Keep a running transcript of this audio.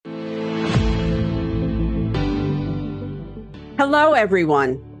Hello,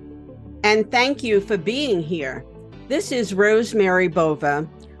 everyone, and thank you for being here. This is Rosemary Bova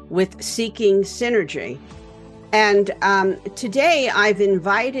with Seeking Synergy. And today I've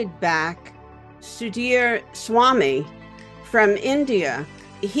invited back Sudhir Swami from India.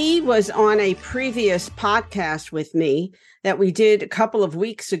 He was on a previous podcast with me that we did a couple of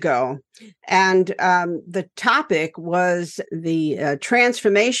weeks ago. And the topic was the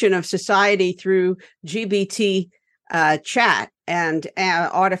transformation of society through GBT chat and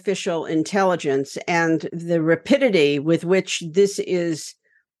artificial intelligence, and the rapidity with which this is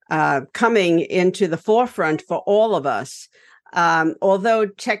coming into the forefront for all of us. Although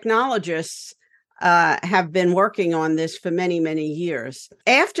technologists have been working on this for many, many years.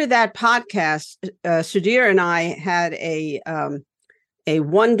 After that podcast, Sudhir and I had a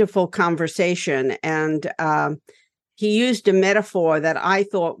wonderful conversation, and he used a metaphor that I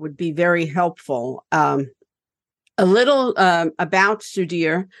thought would be very helpful. A little about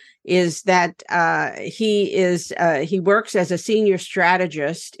Sudhir is that he works as a senior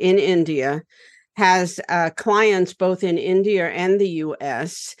strategist in India, has clients both in India and the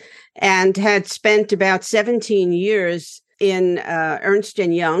U.S., and had spent about 17 years in Ernst &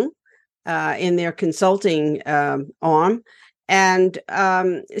 Young in their consulting arm. And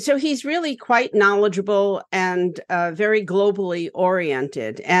so he's really quite knowledgeable and very globally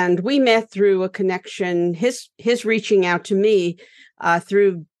oriented. And we met through a connection, his reaching out to me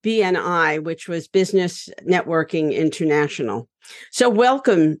through BNI, which was Business Networking International. So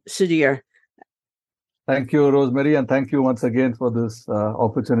welcome, Sudhir. Thank you, Rosemary, and thank you once again for this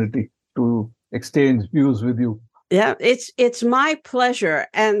opportunity to exchange views with you. Yeah, it's my pleasure.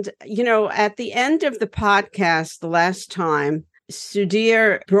 And, you know, at the end of the podcast the last time,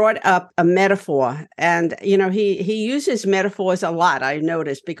 Sudhir brought up a metaphor. And, you know, he uses metaphors a lot, I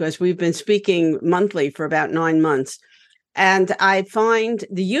noticed, because we've been speaking monthly for about 9 months. And I find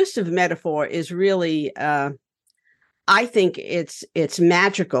the use of metaphor is really, I think it's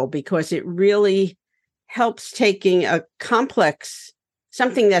magical, because it really helps taking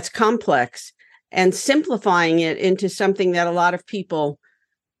something that's complex and simplifying it into something that a lot of people,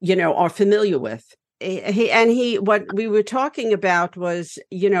 you know, are familiar with. What we were talking about was,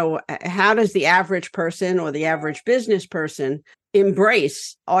 you know, how does the average person or the average business person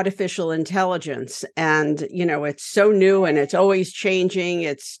embrace artificial intelligence? And, you know, it's so new and it's always changing.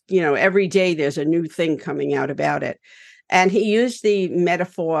 It's, you know, every day there's a new thing coming out about it. And he used the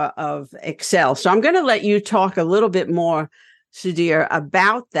metaphor of Excel. So I'm going to let you talk a little bit more, Sudhir,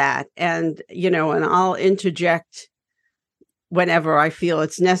 about that. And, you know, and I'll interject whenever I feel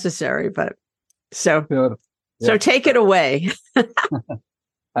it's necessary. But so, Sure. Yeah. So take it away.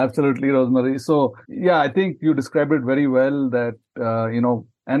 Absolutely, Rosemary. So, yeah, I think you described it very well that, you know,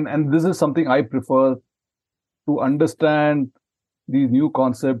 and this is something I prefer, to understand these new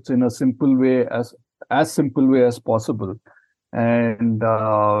concepts in a simple way, as simple way as possible. And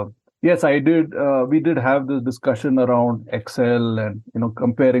yes, I did. We did have this discussion around Excel and, you know,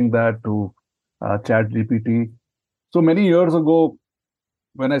 comparing that to ChatGPT. So many years ago,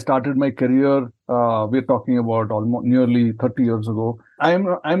 when I started my career, we're talking about almost nearly 30 years ago. I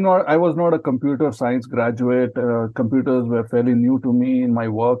was not a computer science graduate. Computers were fairly new to me in my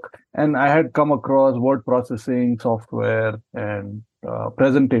work, and I had come across word processing software and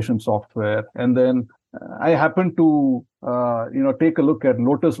presentation software, and then I happened to you know, take a look at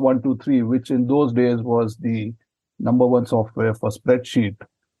Lotus 1-2-3, which in those days was the number one software for spreadsheet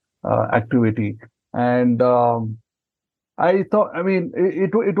activity. And I thought, I mean,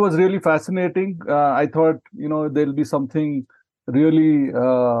 it was really fascinating. I thought, you know, there'll be something really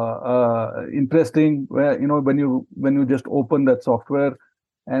interesting where, you know, when you just open that software.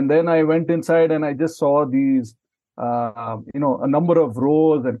 And then I went inside and I just saw these, you know, a number of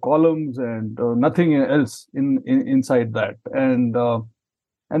rows and columns and nothing else inside that. And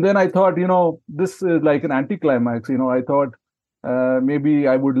then I thought, you know, this is like an anticlimax. You know, I thought maybe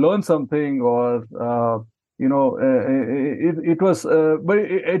I would learn something, or you know, it was, but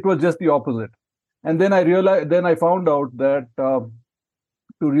it was just the opposite. And then I found out that to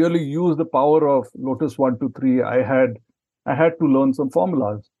really use the power of Lotus 1-2-3, I had to learn some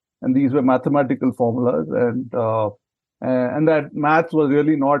formulas, and these were mathematical formulas, and that maths was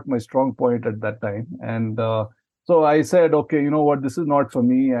really not my strong point at that time. And so I said, okay, you know what, this is not for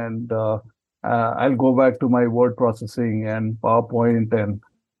me, and I'll go back to my word processing and PowerPoint,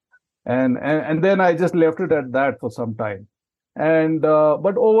 and then I just left it at that for some time. And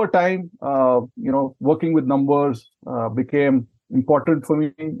but over time, you know, working with numbers became important for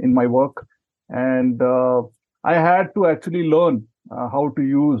me in my work, and I had to actually learn how to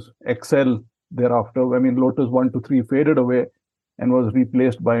use Excel thereafter. I mean, Lotus 1-2-3 faded away, and was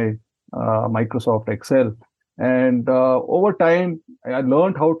replaced by Microsoft Excel. And over time, I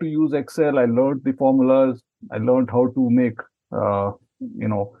learned how to use Excel. I learned the formulas. I learned how to make,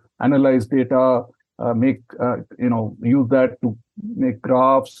 analyze data, use that to make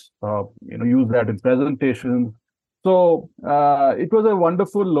graphs, use that in presentations. So it was a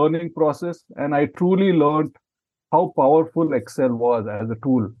wonderful learning process, and I truly learned how powerful Excel was as a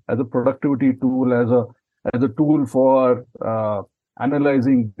tool, as a productivity tool, as a tool for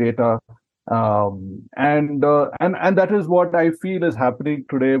analyzing data. And that is what I feel is happening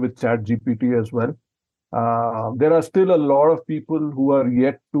today with ChatGPT as well. There are still a lot of people who are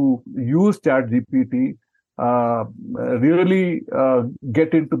yet to use ChatGPT, really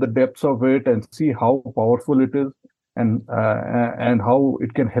get into the depths of it and see how powerful it is, and how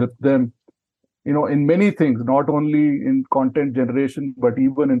it can help them, in many things, not only in content generation, but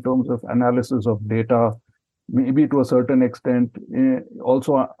even in terms of analysis of data, maybe to a certain extent,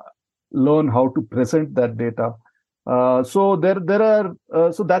 also learn how to present that data. So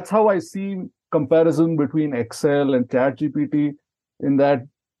that's how I see comparison between Excel and ChatGPT, in that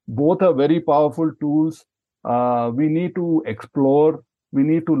both are very powerful tools. We need to explore. We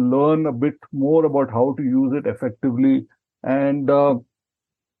need to learn a bit more about how to use it effectively, and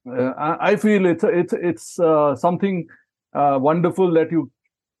I feel it's something wonderful that you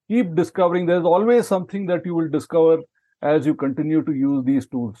keep discovering. There's always something that you will discover as you continue to use these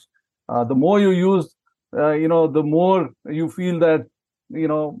tools. The more you use, the more you feel that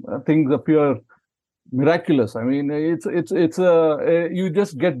things appear miraculous. I mean, you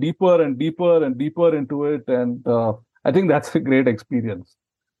just get deeper and deeper and deeper into it, and I think that's a great experience.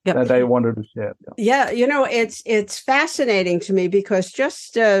 Yep. That I wanted to share. Yeah, it's fascinating to me because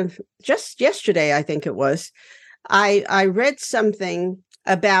just yesterday, I think it was, I read something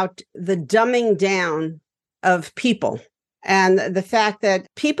about the dumbing down of people, and the fact that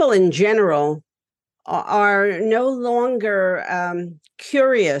people in general are no longer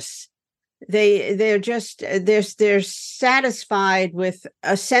curious. They're satisfied with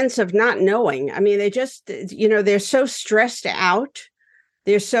a sense of not knowing. I mean, they're so stressed out.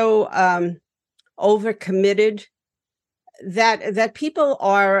 They're so overcommitted that people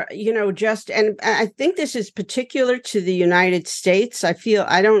are, and I think this is particular to the United States. I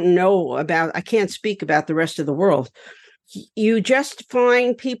can't speak about the rest of the world. You just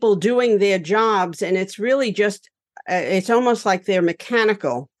find people doing their jobs, and it's really just, it's almost like they're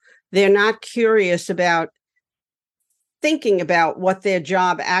mechanical. They're not curious about thinking about what their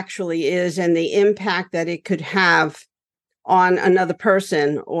job actually is and the impact that it could have on another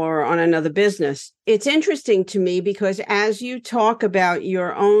person or on another business. It's interesting to me because as you talk about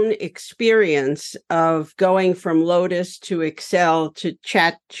your own experience of going from Lotus to Excel to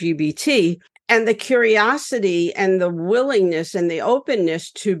ChatGPT, and the curiosity and the willingness and the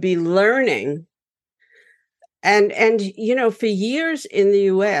openness to be learning, and for years in the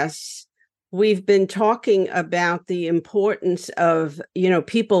US, we've been talking about the importance of,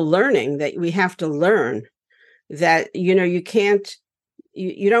 people learning, that we have to learn. That you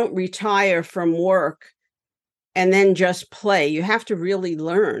don't retire from work and then just play. You have to really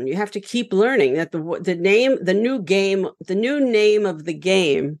learn. You have to keep learning. That the new name of the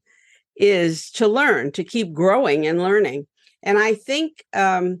game is to learn, to keep growing and learning. And I think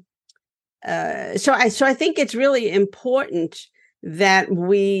so I think it's really important that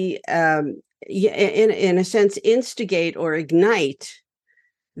we in a sense instigate or ignite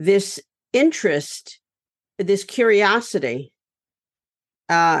this interest, this curiosity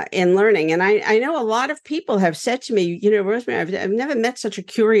in learning. And I know a lot of people have said to me, Rosemary, I've never met such a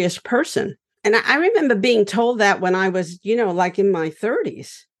curious person. And I remember being told that when I was, like in my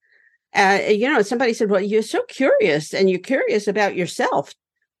 30s. Somebody said, well, you're so curious and you're curious about yourself.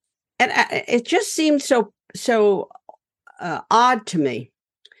 And it just seemed so odd to me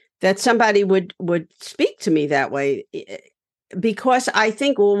that somebody would speak to me that way, because I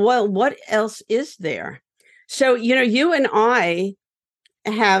think, well, what else is there? So, you and I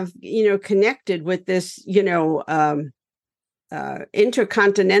have, connected with this,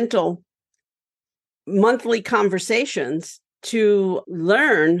 intercontinental monthly conversations to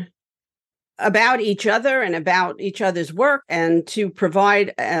learn about each other and about each other's work, and to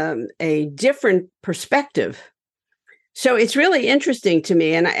provide a different perspective. So it's really interesting to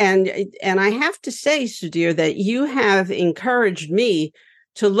me. And I have to say, Sudhir, that you have encouraged me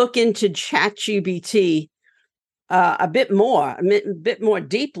to look into ChatGPT a bit more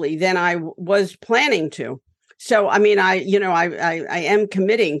deeply than I was planning to. So, I mean, I am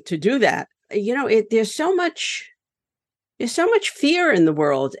committing to do that. There's so much fear in the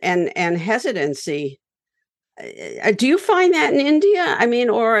world and hesitancy Do you find that in India? I mean,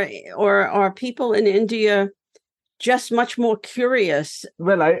 or are people in India just much more curious?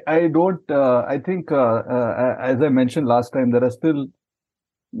 Well, I don't, I think, as I mentioned last time, there are still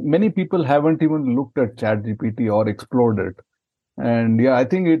many people haven't even looked at ChatGPT or explored it. And yeah, I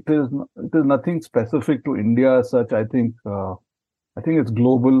think it is nothing specific to India as such. I think it's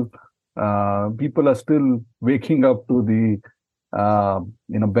global. People are still waking up to the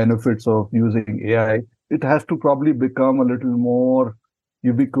benefits of using AI. It has to probably become a little more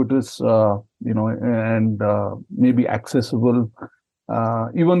ubiquitous, and maybe accessible.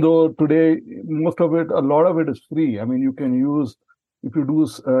 Even though today a lot of it is free. I mean, you can use if you do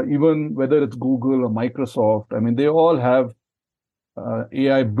even whether it's Google or Microsoft. I mean, they all have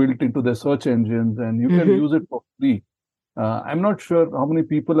AI built into their search engines, and you can use it for free. I'm not sure how many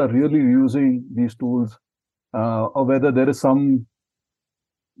people are really using these tools, or whether it's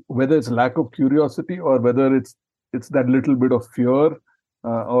lack of curiosity or whether it's that little bit of fear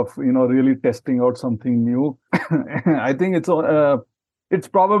of really testing out something new. I think it's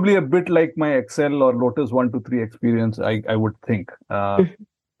probably a bit like my Excel or Lotus 1 to 3 experience. I would think.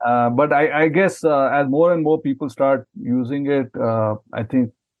 But I guess as more and more people start using it, I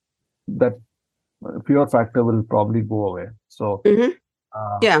think that fear factor will probably go away. So,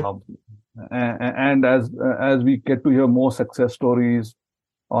 Yeah. And as we get to hear more success stories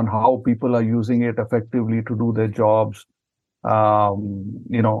on how people are using it effectively to do their jobs,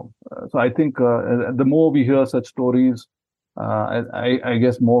 so I think the more we hear such stories, I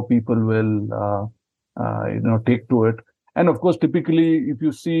guess more people will take to it. And of course, typically, if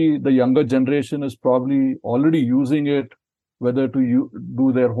you see the younger generation is probably already using it, whether to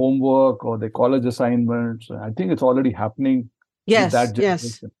do their homework or their college assignments. I think it's already happening with that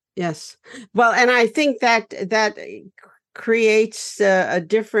generation. Yes. Well, and I think that creates a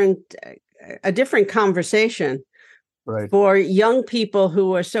different conversation, right, for young people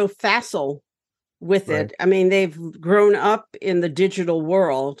who are so facile with it. I mean, they've grown up in the digital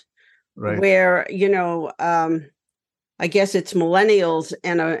world, where I guess it's millennials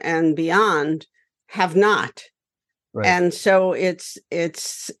and beyond have not. Right. And so it's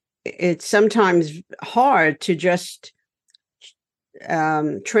sometimes hard to just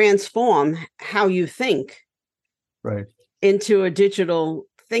transform how you think into a digital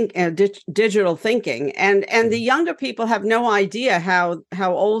thinking. And the younger people have no idea how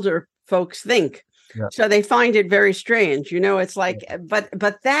older folks think. Yeah. So they find it very strange. It's like, but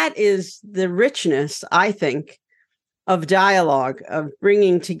that is the richness, I think, of dialogue, of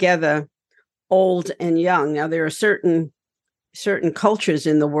bringing together old and young. Now, there are certain cultures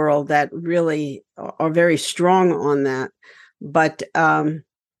in the world that really are very strong on that. But,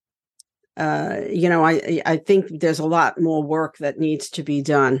 I think there's a lot more work that needs to be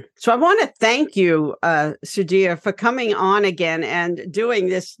done. So I want to thank you, Sudhir, for coming on again and doing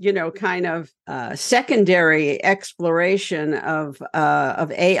this, kind of secondary exploration of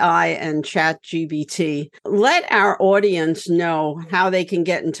AI and ChatGPT. Let our audience know how they can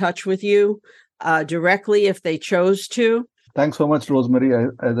get in touch with you directly if they chose to. Thanks so much, Rosemary,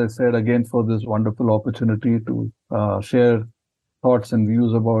 as I said, again, for this wonderful opportunity to share thoughts and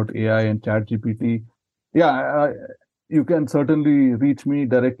views about AI and ChatGPT. Yeah, you can certainly reach me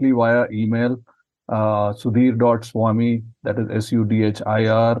directly via email, sudhir.swamy, that is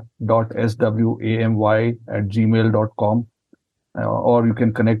sudhir.swamy@gmail.com. Or you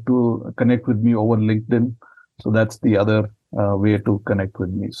can connect with me over LinkedIn. So that's the other way to connect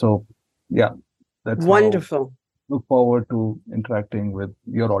with me. So yeah, that's wonderful. Look forward to interacting with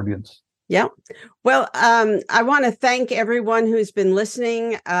your audience. Yeah. Well, I want to thank everyone who's been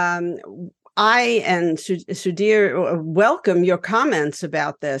listening. I and Sudhir welcome your comments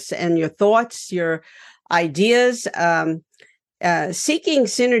about this and your thoughts, your ideas. Seeking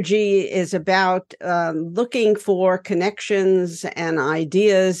Synergy is about looking for connections and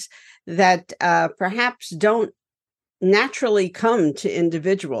ideas that perhaps don't naturally come to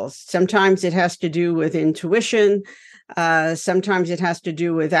individuals. Sometimes it has to do with intuition. Sometimes it has to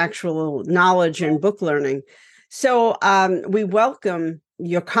do with actual knowledge and book learning. So we welcome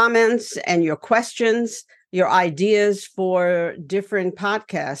your comments and your questions, your ideas for different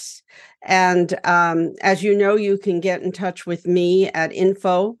podcasts. And as you know, you can get in touch with me at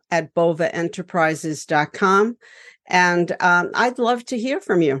info@bovaenterprises.com. And I'd love to hear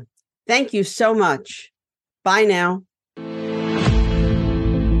from you. Thank you so much. Bye now.